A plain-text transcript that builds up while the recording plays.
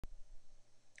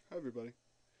everybody.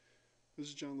 This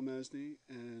is John LeMasney,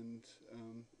 and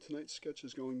tonight's sketch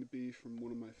is going to be from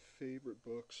one of my favorite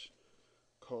books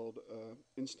called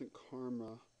Instant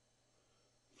Karma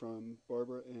from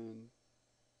Barbara Ann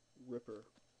Kipfer.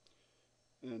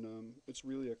 And it's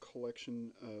really a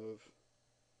collection of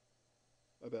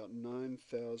about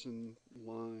 9,000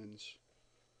 lines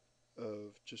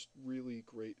of just really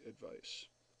great advice.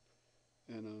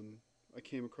 And I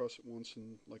came across it once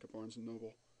in like a Barnes &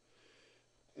 Noble.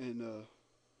 And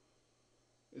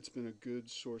it's been a good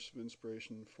source of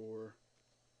inspiration for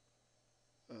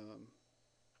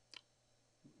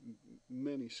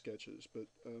many sketches, but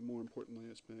more importantly,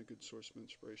 it's been a good source of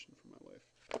inspiration for my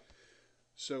life.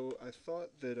 So I thought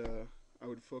that I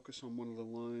would focus on one of the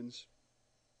lines,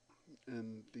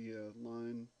 and the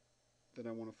line that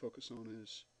I want to focus on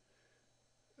is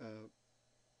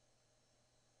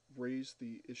raise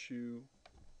the issue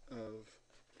of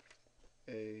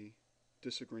a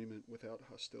disagreement without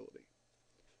hostility,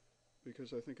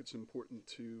 because I think it's important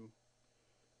to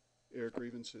air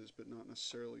grievances, but not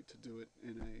necessarily to do it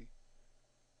in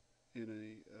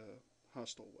a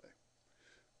hostile way.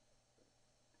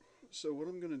 So what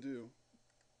I'm going to do,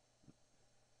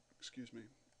 excuse me,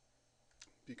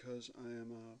 because I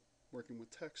am working with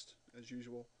text as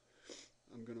usual,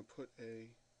 I'm going to put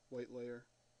a white layer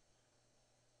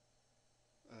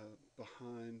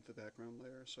behind the background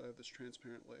layer, so I have this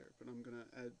transparent layer, but I'm going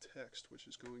to add text, which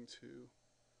is going to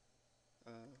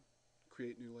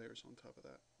create new layers on top of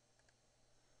that.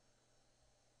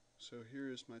 So here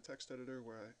is my text editor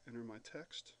where I enter my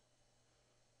text.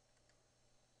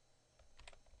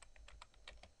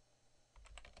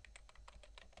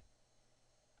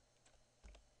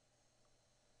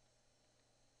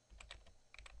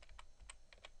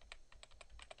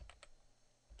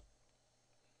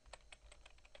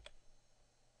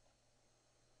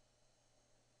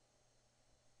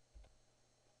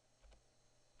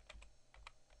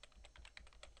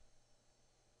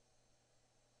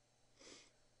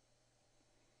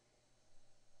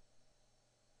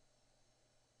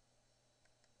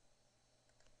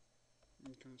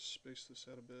 I'm going to space this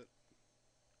out a bit.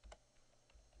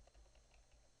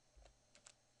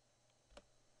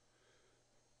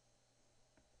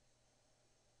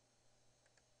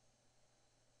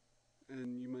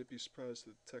 And you might be surprised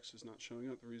that the text is not showing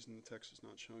up. The reason the text is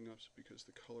not showing up is because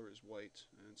the color is white,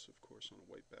 and it's of course on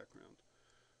a white background.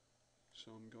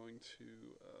 So I'm going to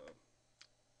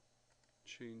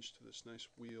change to this nice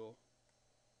wheel.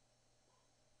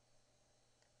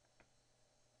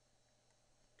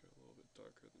 Go a little bit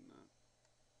darker than that.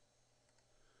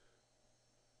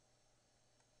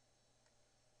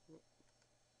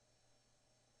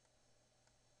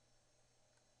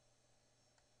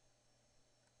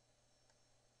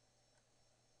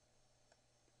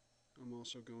 I'm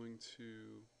also going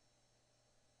to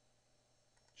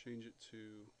change it to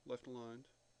left aligned.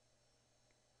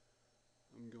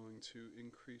 I'm going to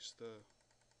increase the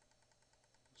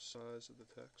size of the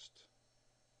text.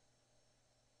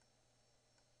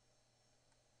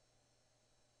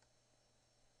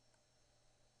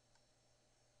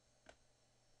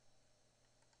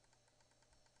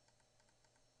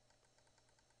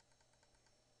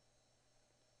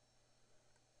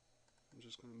 I'm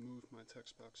just going to move my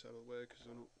text box out of the way because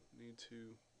I don't need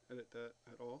to edit that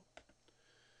at all.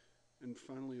 And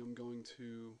finally, I'm going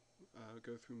to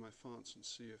go through my fonts and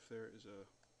see if there is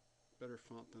a better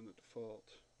font than the default.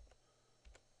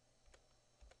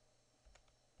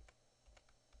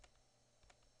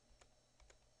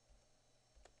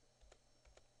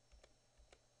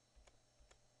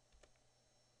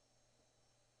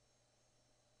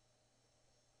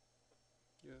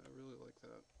 Yeah, I really like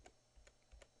that.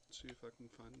 Let's see if I can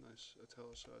find a nice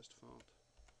italicized font.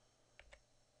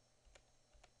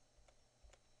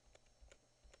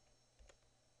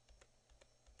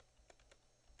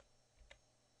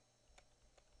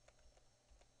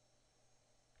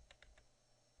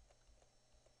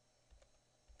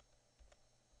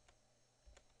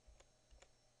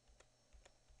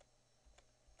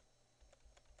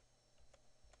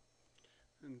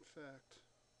 In fact,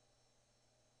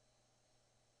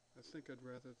 I think I'd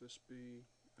rather this be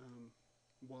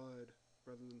wide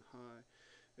rather than high.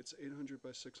 It's 800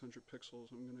 by 600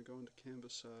 pixels. I'm going to go into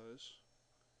canvas size.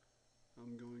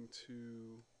 I'm going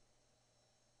to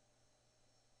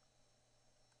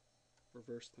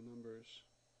reverse the numbers,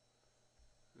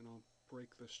 and I'll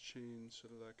break this chain so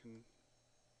that I can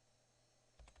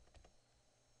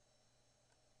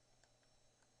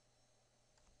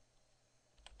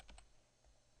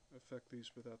affect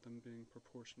these without them being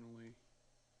proportionally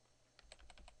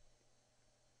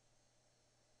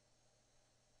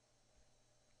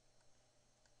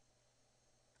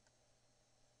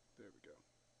There we go.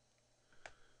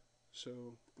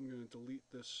 So I'm going to delete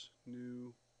this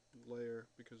new layer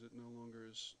because it no longer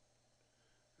is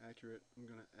accurate. I'm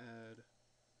going to add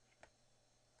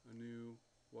a new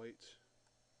white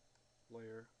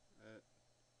layer at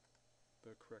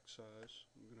the correct size.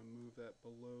 I'm going to move that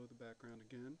below the background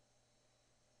again.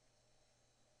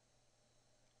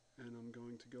 And I'm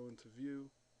going to go into View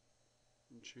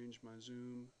and change my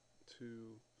zoom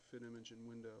to Fit Image in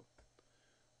Window.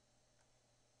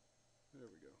 There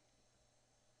we go.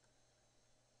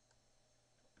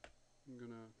 I'm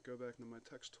going to go back into my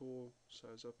text tool,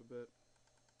 size up a bit.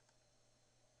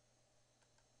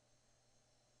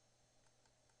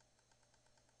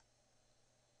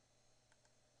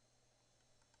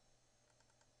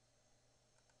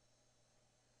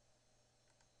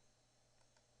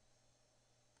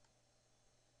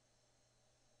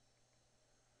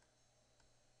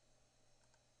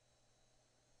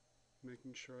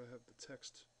 Making sure I have the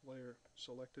text layer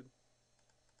selected.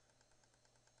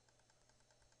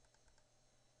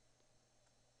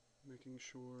 Making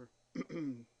sure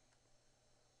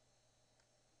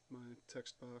my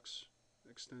text box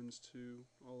extends to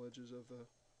all edges of the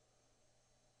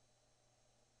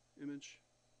image.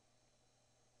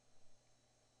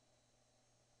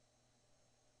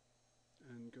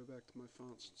 And go back to my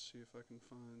fonts and see if I can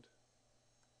find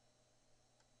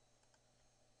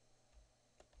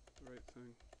the right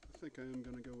thing. I think I am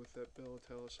going to go with that bell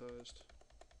italicized.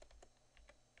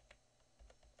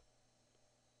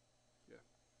 Yeah.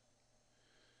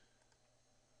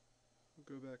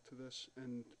 I'll go back to this,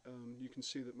 and you can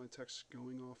see that my text is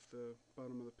going off the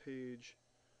bottom of the page.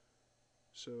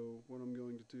 So what I'm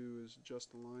going to do is adjust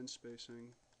the line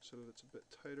spacing so that it's a bit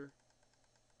tighter.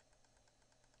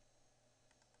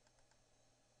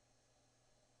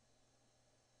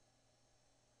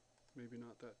 Maybe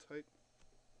not that tight.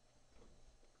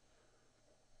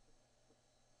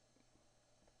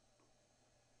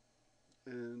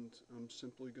 And I'm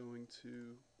simply going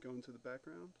to go into the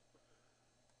background.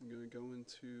 I'm going to go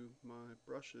into my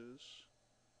brushes,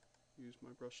 use my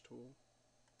brush tool.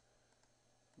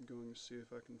 I'm going to see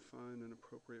if I can find an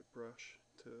appropriate brush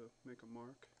to make a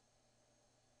mark.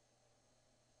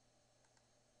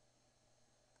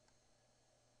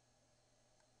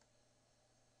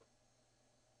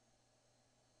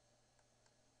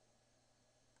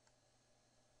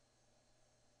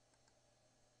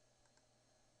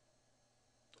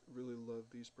 I really love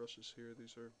these brushes here.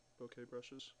 These are bokeh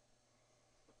brushes.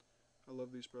 I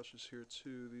love these brushes here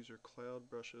too. These are cloud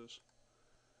brushes.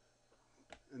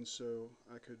 And so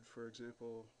I could, for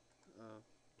example,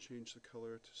 change the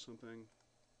color to something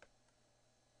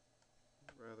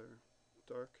rather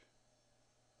dark.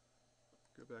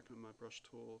 Go back into my brush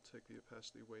tool, take the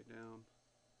opacity way down,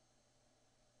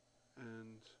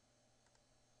 and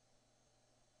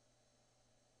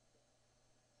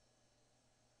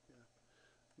yeah,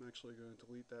 I'm actually going to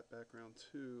delete that background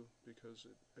too because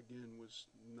it again was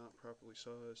not properly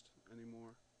sized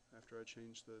anymore after I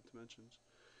changed the dimensions.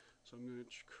 So I'm going to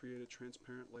create a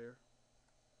transparent layer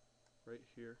right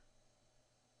here.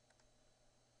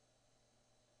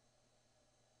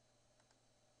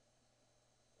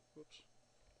 Whoops.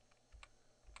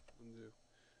 Undo.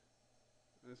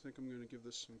 I think I'm going to give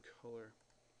this some color.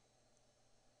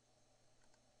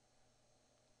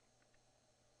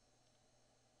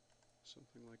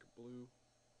 Something like a blue.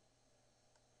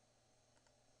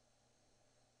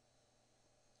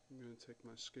 I'm going to take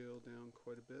my scale down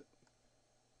quite a bit.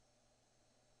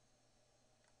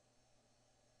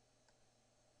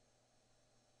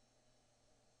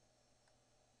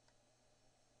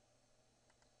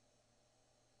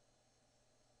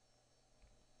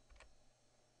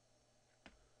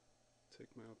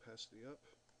 Take my opacity up.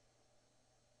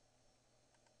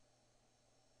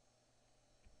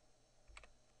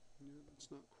 Yeah,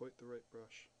 that's not quite the right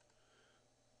brush.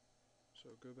 So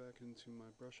go back into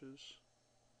my brushes,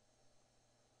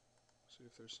 see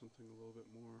if there's something a little bit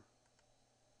more.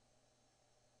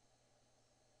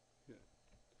 Yeah.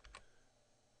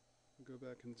 Go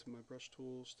back into my brush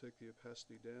tools, take the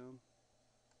opacity down,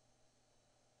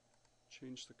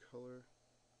 change the color.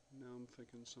 Now I'm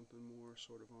thinking something more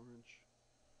sort of orange.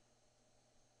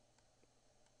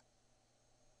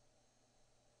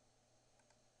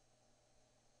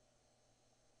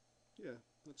 Yeah,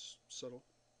 that's subtle.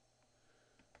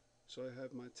 So I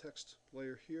have my text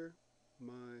layer here,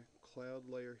 my cloud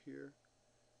layer here,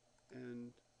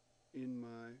 and in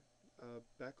my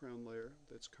background layer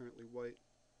that's currently white,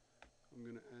 I'm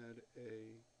going to add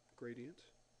a gradient,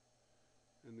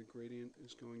 and the gradient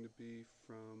is going to be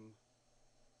from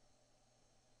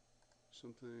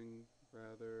something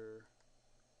rather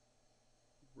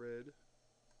red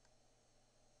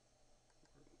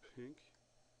pink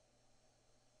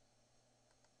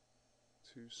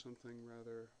to something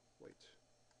rather white.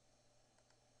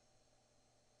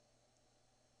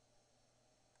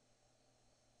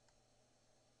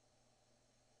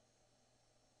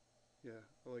 Yeah,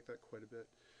 I like that quite a bit.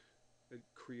 It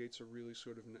creates a really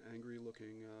sort of an angry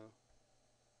looking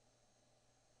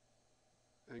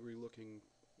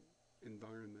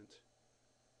environment,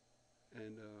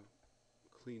 and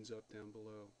cleans up down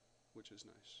below, which is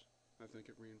nice. I think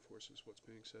it reinforces what's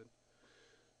being said.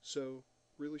 So,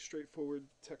 really straightforward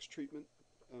text treatment,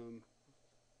 um,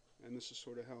 and this is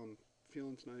sort of how I'm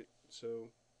feeling tonight. So,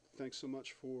 thanks so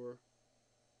much for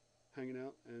hanging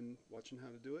out and watching how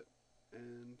to do it,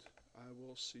 and I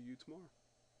will see you tomorrow.